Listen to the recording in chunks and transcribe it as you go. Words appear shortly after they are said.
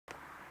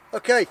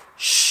Okay,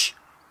 shh,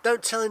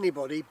 don't tell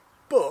anybody,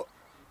 but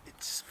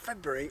it's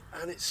February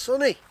and it's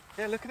sunny.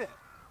 Yeah, look at it.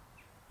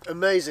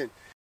 Amazing.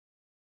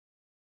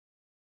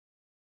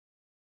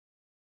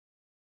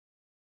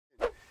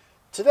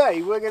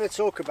 Today we're going to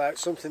talk about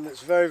something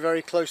that's very,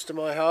 very close to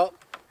my heart.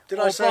 Did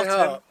I say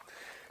heart?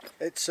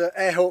 It's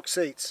Airhawk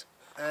seats,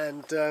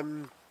 and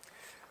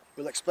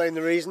we'll explain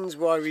the reasons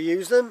why we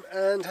use them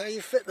and how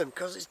you fit them,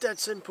 because it's dead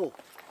simple.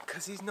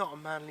 Because he's not a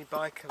manly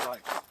biker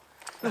like.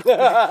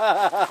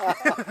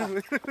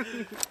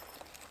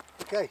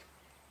 Okay,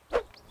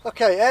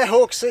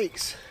 Airhawk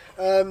seats.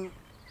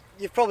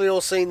 You've probably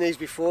all seen these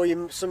before.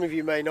 Some of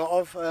you may not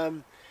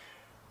have.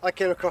 I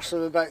came across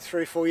them about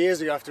 3 or 4 years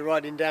ago after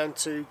riding down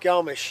to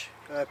Garmisch,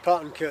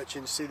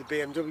 Partenkirchen, to see the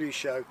BMW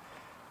show,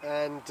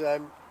 and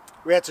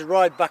we had to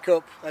ride back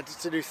up. I had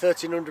to do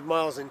 1,300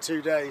 miles in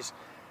 2 days,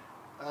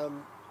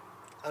 and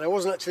I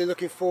wasn't actually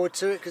looking forward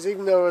to it, because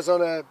even though I was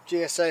on a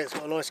GSA, it's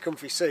got a nice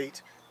comfy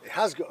seat. It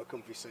has got a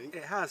comfy seat.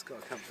 It has got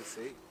a comfy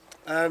seat.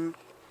 I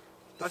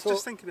was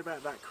just thinking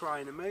about that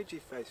crying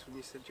emoji face when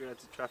you said you had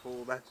to travel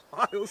all those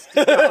miles.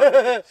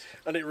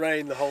 And it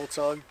rained the whole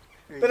time.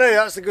 But anyway,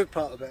 that's the good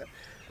part of it.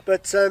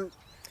 But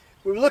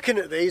we were looking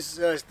at these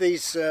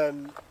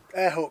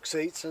Airhawk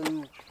seats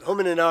and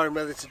humming and ahhing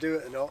whether to do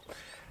it or not.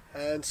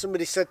 And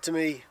somebody said to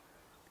me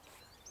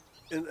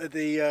at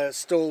the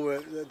stall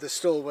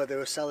where they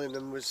were selling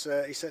them, was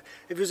he said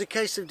if it was a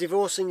case of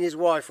divorcing his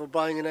wife or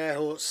buying an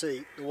Airhawk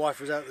seat, the wife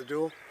was out the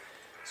door.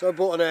 So I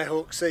bought an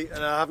Airhawk seat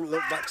and I haven't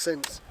looked back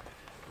since.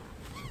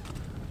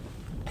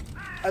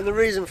 And the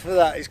reason for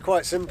that is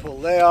quite simple.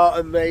 They are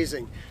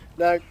amazing.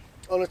 Now,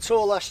 on a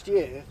tour last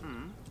year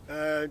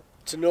to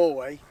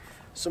Norway,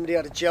 somebody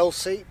had a gel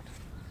seat,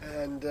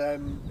 and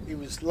he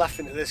was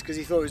laughing at this because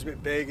he thought it was a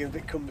bit big and a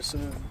bit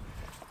cumbersome and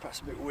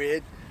perhaps a bit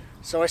weird.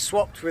 So I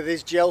swapped with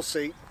his gel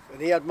seat,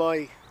 and he had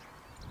my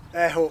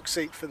Airhawk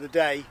seat for the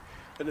day.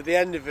 And at the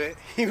end of it,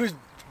 he was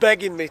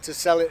begging me to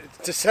sell it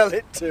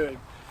to him.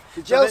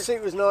 The gel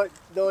seat was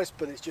nice,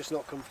 but it's just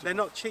not comfortable. They're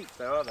not cheap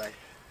though, are they?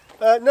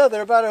 No,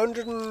 they're about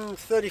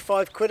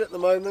 135 quid at the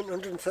moment,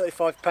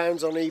 135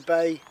 pounds on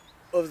eBay.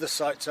 Other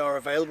sites are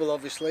available,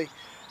 obviously.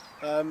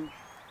 And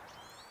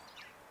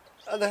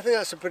I think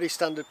that's a pretty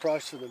standard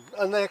price for them.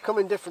 And they come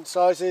in different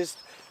sizes.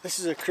 This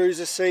is a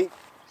cruiser seat,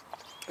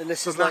 and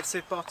this is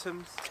massive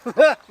bottoms.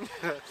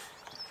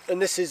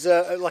 And this is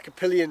like a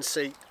pillion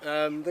seat.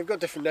 They've got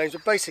different names,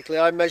 but basically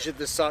I measured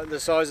the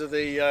size of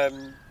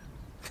the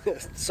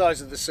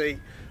size of the seat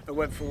and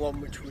went for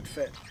one which would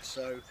fit.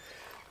 So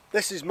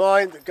this is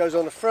mine that goes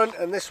on the front,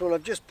 and this one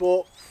I've just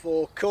bought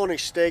for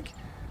Cornish Stig,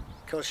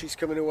 because she's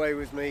coming away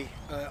with me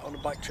on a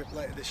bike trip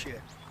later this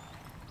year.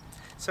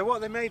 So what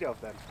are they made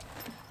of then?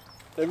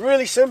 They're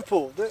really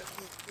simple.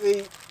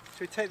 Should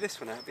we take this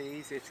one out? It'd be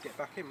easier to get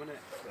back in, wouldn't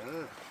it?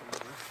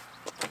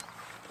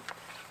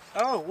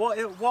 Oh, what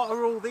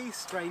are all these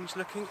strange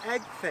looking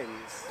egg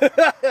things?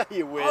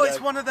 You weirdo. Oh, it's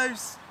one of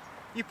those,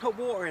 you put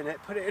water in it,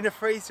 put it in a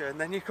freezer,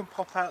 and then you can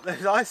pop out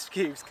those ice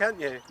cubes, can't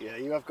you? Yeah,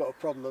 you have got a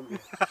problem,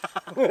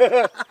 haven't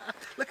you?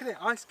 Look at it,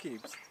 ice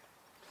cubes.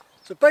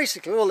 So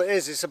basically all it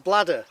is a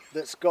bladder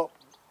that's got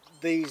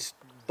these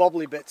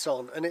bobbly bits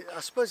on, and I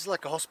suppose it's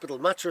like a hospital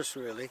mattress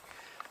really.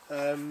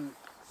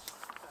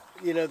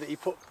 You know, that you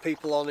put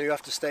people on who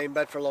have to stay in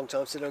bed for a long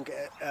time so they don't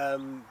get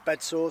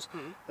bed sores.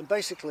 And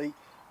basically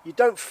you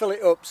don't fill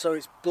it up so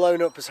it's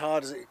blown up as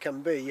hard as it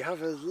can be. You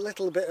have a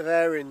little bit of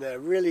air in there,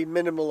 really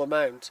minimal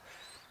amount,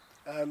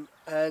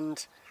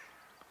 and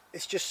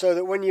it's just so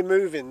that when you're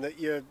moving, that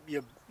your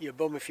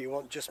bum, if you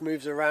want, just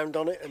moves around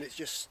on it, and it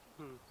just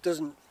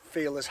doesn't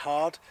feel as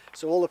hard.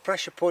 So all the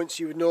pressure points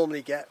you would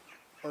normally get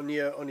on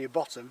your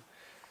bottom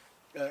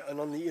and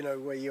on the, you know,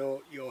 where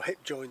your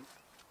hip joint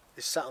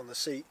is sat on the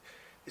seat,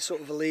 it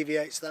sort of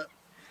alleviates that.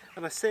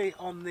 And I see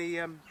on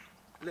the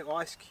little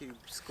ice cube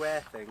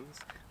square things,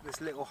 there's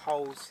little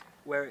holes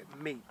where it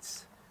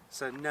meets,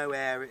 so no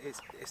air. It's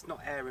not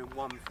air in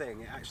one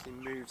thing. It actually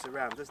moves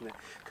around, doesn't it?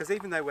 Because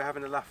even though we're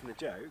having a laugh and a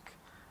joke,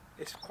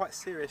 it's quite a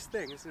serious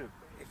thing, isn't it?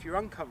 If you're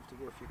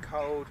uncomfortable, if you're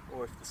cold,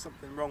 or if there's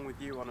something wrong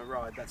with you on a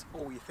ride, that's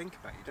all you think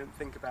about. You don't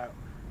think about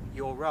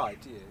your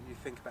ride, do you? You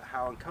think about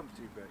how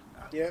uncomfortable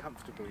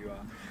you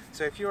are.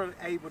 So if you're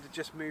able to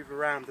just move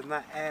around and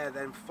that air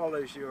then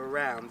follows you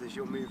around as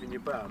you're moving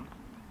your bum,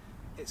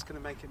 it's going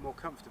to make it more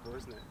comfortable,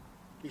 isn't it?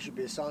 You should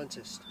be a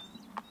scientist.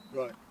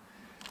 Right.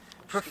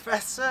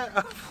 Professor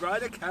of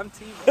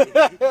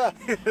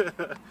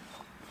RiderCamTV.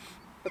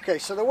 Okay,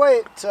 so the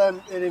way it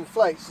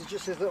inflates is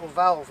just this little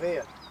valve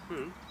here.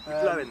 You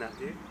blow in that,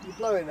 do you? You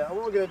blow in that, and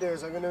what we're going to do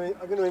is I'm going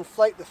to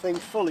inflate the thing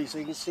fully so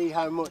you can see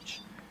how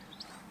much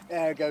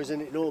air goes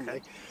in it normally.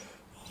 Okay.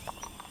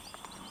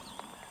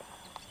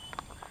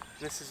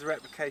 This is a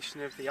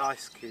replication of the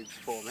ice cubes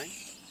forming.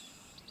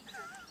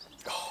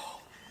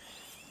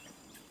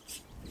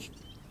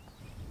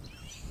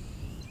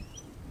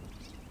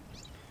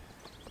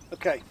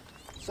 Okay,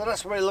 so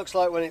that's what it looks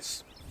like when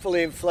it's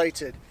fully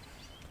inflated.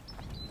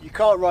 You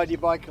can't ride your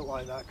bike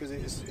like that because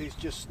it's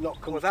just not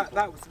comfortable.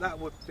 Well, that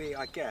would be,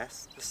 I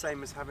guess, the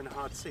same as having a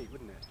hard seat,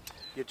 wouldn't it?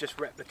 You're just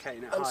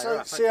replicating it And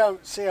higher so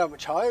up. see how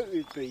much higher it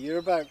would be. You're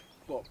about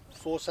what,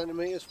 4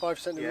 centimetres, 5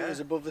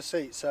 centimetres above the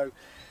seat. So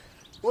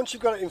once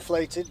you've got it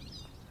inflated,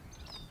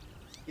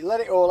 you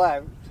let it all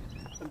out,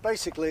 and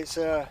basically it's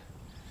a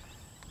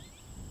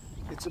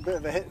bit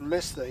of a hit and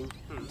miss thing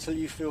until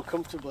you feel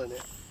comfortable in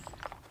it.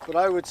 But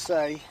I would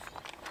say.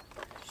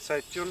 So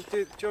do you want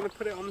to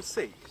put it on the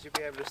seat, because you'll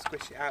be able to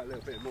squish it out a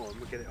little bit more, and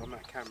we'll get it on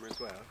that camera as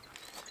well.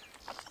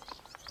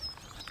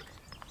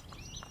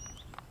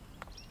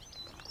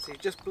 So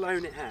you've just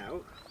blown it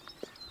out.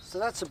 So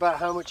that's about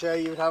how much air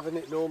you would have in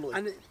it normally.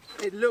 And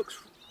it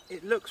looks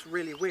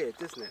really weird,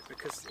 doesn't it?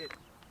 Because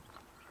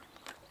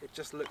it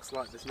just looks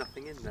like there's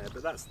nothing in there.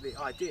 But that's the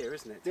idea,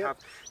 isn't it? To have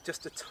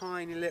just a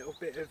tiny little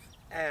bit of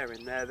air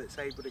in there that's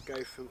able to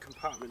go from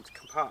compartment to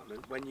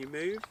compartment when you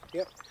move.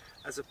 Yep.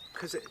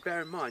 Because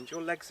bear in mind,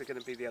 your legs are going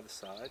to be the other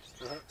side.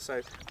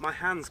 So my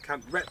hands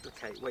can't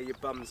replicate where your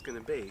bum's going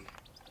to be.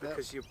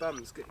 Because your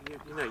bum's,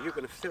 you know, you're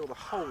going to fill the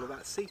whole of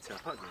that seat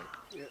up, aren't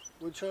you? Yeah.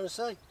 What are you trying to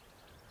say?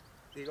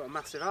 You've got a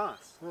massive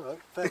arse. All right,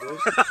 fair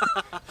dues.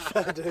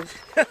 Fair dues.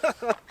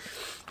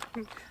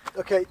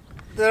 Okay,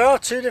 there are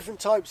two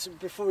different types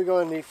before we go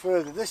any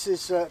further. This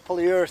is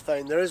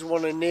polyurethane. There is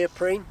one in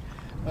neoprene,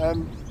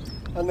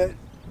 and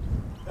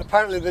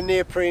apparently the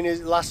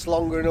neoprene lasts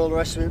longer and all the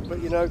rest of it.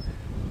 But you know,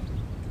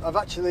 I've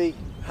actually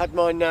had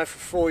mine now for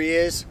 4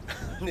 years,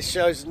 and it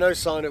shows no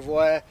sign of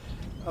wear.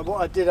 And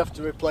what I did have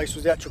to replace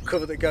was the actual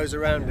cover that goes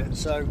around it.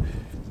 So,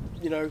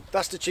 you know,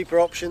 that's the cheaper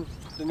option,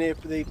 the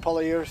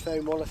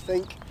polyurethane one, I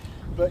think.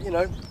 But you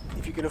know,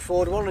 if you can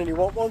afford one and you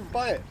want one,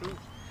 buy it.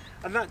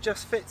 And that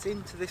just fits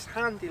into this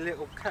handy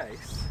little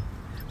case,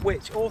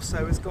 which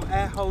also has got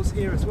air holes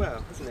here as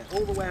well, hasn't it?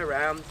 All the way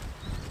around,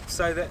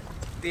 so that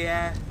the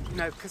air, you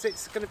know, because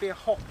it's going to be a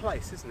hot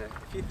place, isn't it?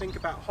 If you think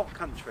about hot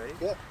country,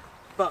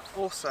 but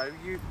also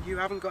you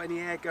haven't got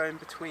any air going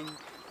between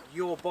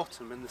your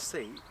bottom and the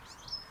seat.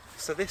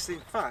 So this, in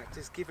fact,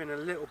 is giving a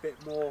little bit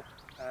more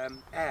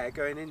air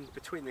going in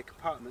between the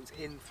compartments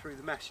in through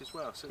the mesh as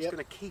well. So it's going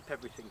to keep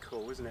everything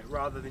cool, isn't it?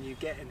 Rather than you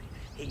getting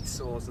heat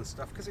sores and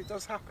stuff, because it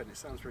does happen. It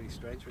sounds really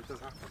strange, but it does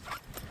happen.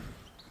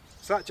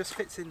 So that just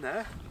fits in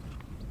there.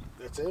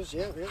 It is,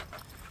 yeah.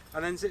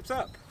 And then zips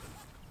up.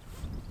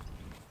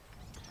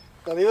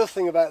 Now the other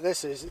thing about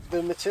this is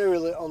the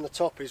material on the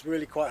top is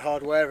really quite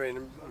hard wearing.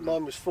 And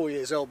mine was 4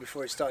 years old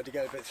before it started to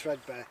get a bit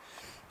threadbare.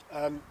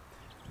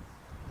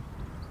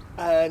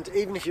 And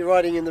even if you're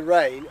riding in the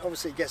rain,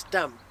 obviously it gets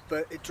damp,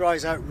 but it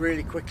dries out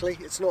really quickly.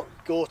 It's not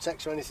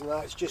Gore-Tex or anything like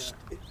that. It's just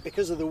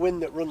because of the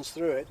wind that runs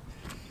through it,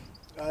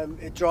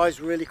 it dries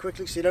really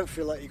quickly, so you don't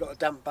feel like you've got a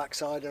damp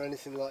backside or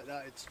anything like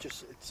that. It's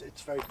just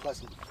it's very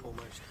pleasant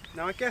almost.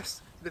 Now I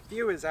guess the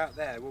viewers out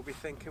there will be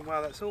thinking,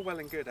 well, that's all well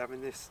and good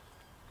having this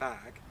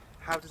bag.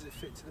 How does it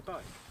fit to the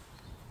bike?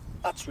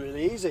 That's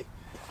really easy,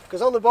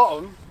 because on the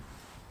bottom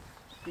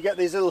you get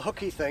these little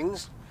hooky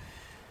things.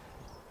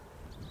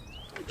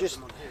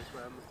 Just on here as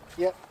well.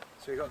 Yep.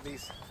 So you've got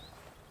these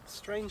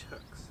strange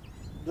hooks.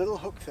 Little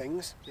hook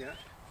things. Yeah.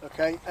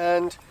 Okay,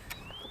 and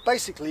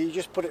basically you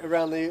just put it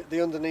around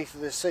the underneath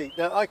of the seat.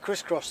 Now I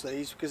crisscross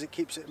these because it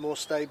keeps it more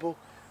stable.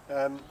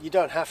 You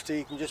don't have to,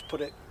 you can just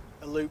put it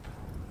a loop.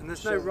 And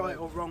there's no right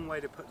or wrong way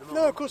to put them on?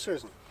 No, of course there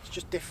isn't. It's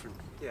just different.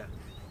 Yeah.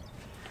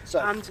 So,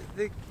 and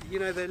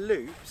their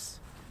loops,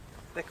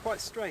 they're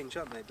quite strange,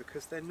 aren't they?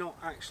 Because they're not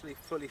actually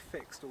fully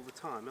fixed all the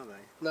time, are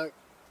they? No.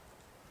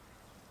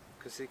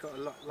 Because they've got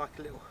like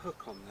a little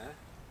hook on there,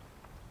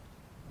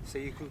 so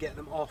you can get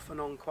them off and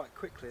on quite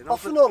quickly. And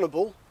off and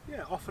onable?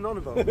 Yeah, off and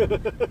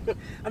onable.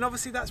 And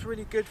obviously that's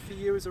really good for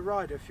you as a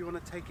rider if you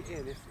want to take it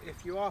in.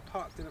 If you are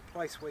parked in a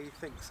place where you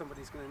think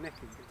somebody's going to nick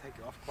it, you can take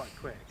it off quite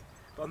quick.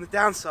 But on the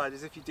downside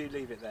is if you do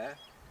leave it there,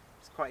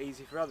 it's quite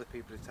easy for other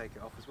people to take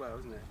it off as well,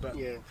 isn't it? But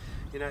yeah,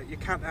 you know, you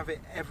can't have it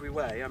every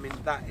way. I mean,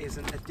 that is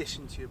an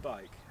addition to your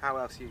bike. How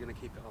else are you going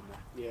to keep it on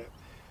there? Yeah.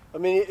 I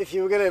mean, if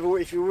you're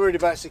worried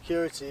about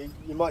security,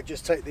 you might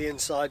just take the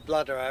inside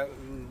bladder out,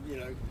 and you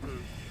know.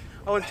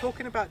 Oh, and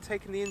talking about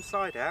taking the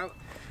inside out,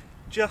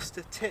 just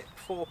a tip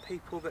for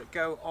people that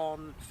go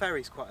on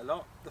ferries quite a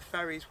lot. The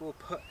ferries will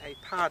put a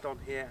pad on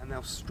here, and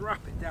they'll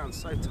strap it down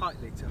so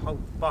tightly to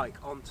hold the bike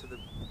onto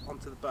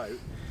the boat.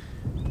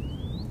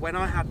 When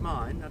I had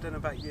mine, I don't know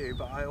about you,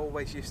 but I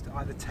always used to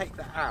either take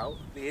that out,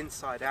 the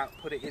inside out,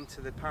 put it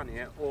into the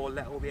pannier, or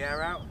let all the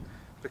air out.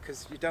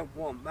 Because you don't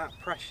want that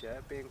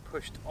pressure being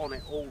pushed on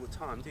it all the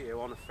time, do you,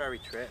 on a ferry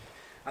trip,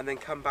 and then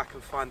come back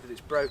and find that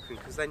it's broken,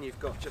 because then you've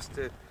got just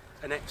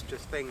an extra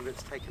thing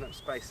that's taking up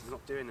space and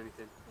not doing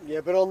anything. Yeah,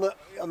 but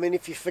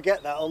if you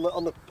forget that,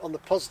 on the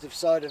positive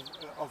side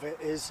of it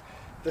is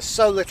there's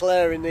so little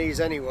air in these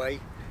anyway,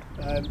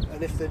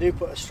 and if they do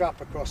put a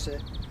strap across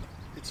it,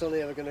 it's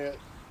only ever going to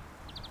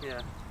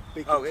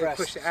be compressed.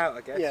 Oh, push it out,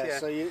 I guess. Yeah,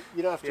 so you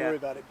don't have to worry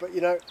about it. But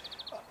you know,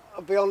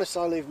 I'll be honest,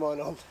 I leave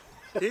mine on.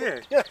 Do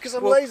you? Yeah, because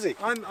I'm lazy.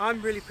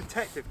 I'm really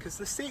protective because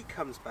the seat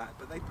comes back,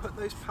 but they put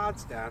those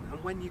pads down,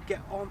 and when you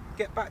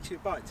get back to your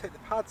bike, take the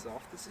pads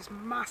off, there's this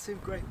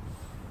massive great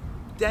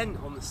dent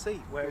on the seat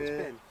where it's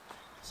been.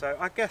 So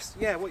I guess,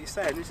 yeah, what you're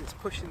saying is it's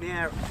pushing the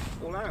air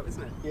all out,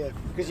 isn't it? Yeah,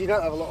 because you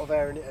don't have a lot of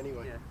air in it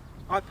anyway. Yeah.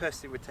 I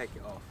personally would take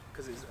it off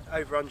because it's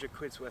over 100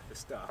 quid's worth of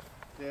stuff.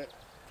 Yeah.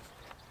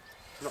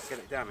 Not get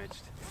it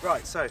damaged.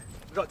 Right, so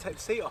we've got to take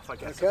the seat off, I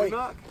guess. Okay. Have we,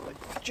 Mark?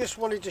 I just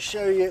wanted to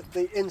show you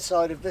the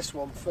inside of this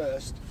one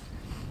first.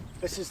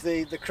 This is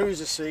the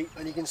cruiser seat,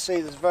 and you can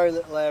see there's very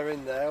little air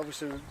in there.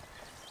 Obviously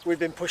we've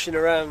been pushing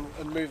around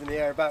and moving the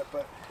air about,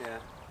 but Yeah.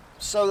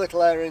 so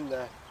little air in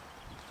there.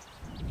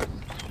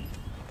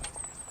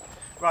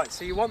 Right,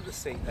 so you want the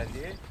seat then, do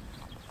you?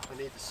 I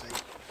need the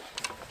seat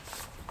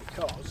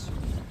because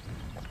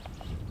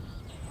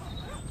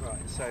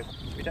Right, so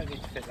we don't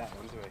need to fit that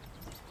one, do we?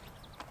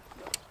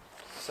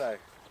 So,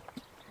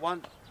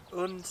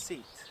 un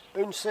seat.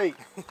 un seat.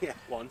 Yeah,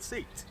 one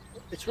seat.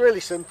 It's really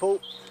simple.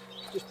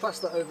 Just pass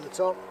that over the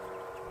top.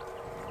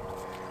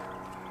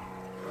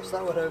 Pass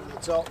that one over the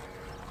top.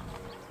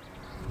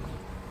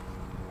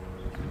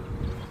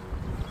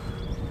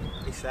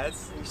 He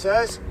says. He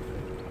says,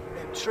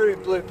 in true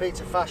Blue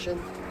Peter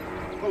fashion,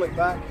 pull it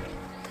back,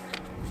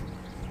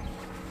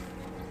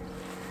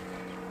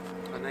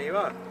 And there you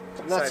are.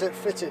 and that's So, it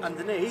fitted.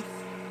 Underneath,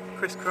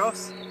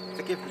 crisscross,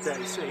 forgive the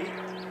dirty seat,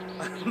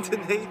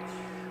 underneath.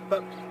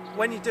 But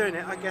when you're doing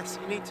it, I guess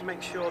you need to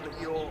make sure that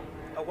you're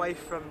away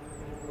from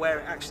where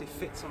it actually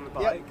fits on the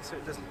bike, so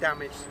it doesn't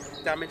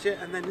damage it.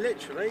 And then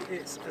literally,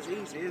 it's as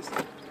easy as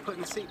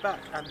putting the seat back,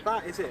 and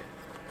that is it.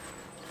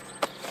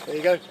 There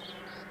you go.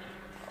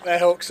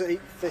 Airhawk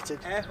seat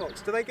fitted.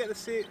 Airhawks. Do they get the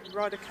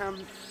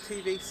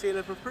RiderCamTV seal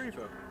of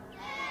approval?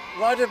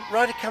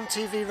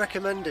 RiderCamTV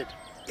recommended.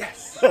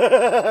 Yes.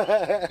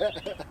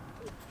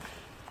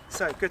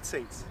 So good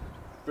seats.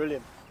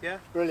 Brilliant, Yeah.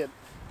 brilliant.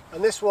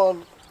 And this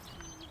one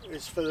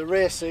is for the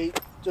rear seat,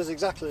 does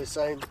exactly the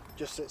same,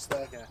 just sits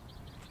there. Yeah.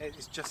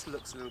 It just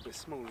looks a little bit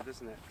smaller,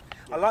 doesn't it?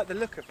 I like the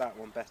look of that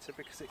one better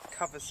because it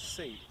covers the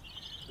seat.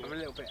 I'm a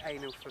little bit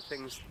anal for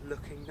things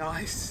looking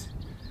nice,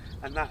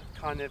 and that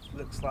kind of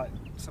looks like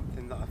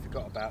something that I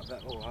forgot about.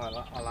 That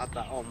I'll add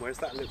that on. Whereas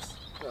that looks,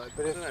 Right,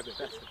 but I if don't know, a bit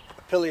better.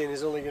 a pillion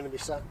is only going to be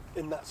sat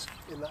in that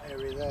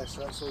area there,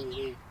 so that's all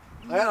you need.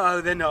 No,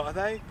 they're not, are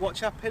they?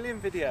 Watch our pillion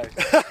video.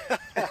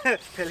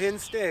 Pillion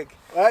Stig.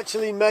 I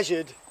actually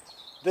measured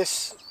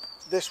this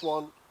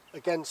one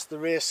against the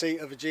rear seat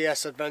of a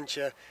GS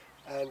Adventure,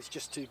 and it's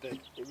just too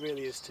big. It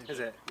really is too big. Is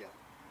it? Yeah.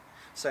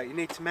 So you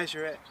need to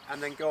measure it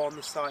and then go on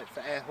the site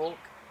for Airhawk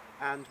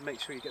and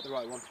make sure you get the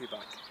right one for your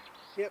bike.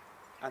 Yep.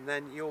 And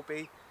then you'll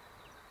be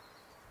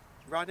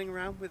riding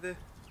around with a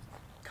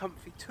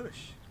comfy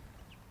tush.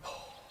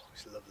 Oh,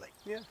 it's lovely.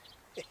 Yeah.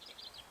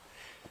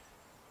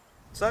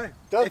 So,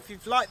 Done. if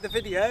you've liked the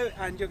video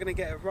and you're going to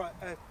get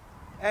a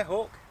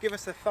Airhawk, give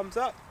us a thumbs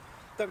up.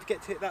 Don't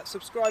forget to hit that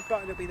subscribe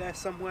button, it'll be there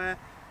somewhere.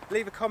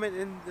 Leave a comment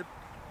in the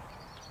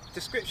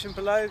description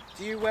below.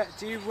 Do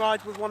you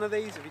ride with one of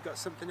these? Have you got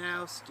something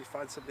else? Do you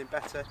find something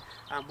better?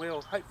 And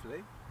we'll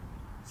hopefully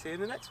see you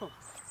in the next one.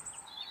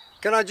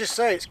 Can I just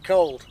say it's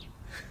cold?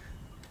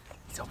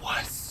 It's a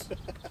wuss.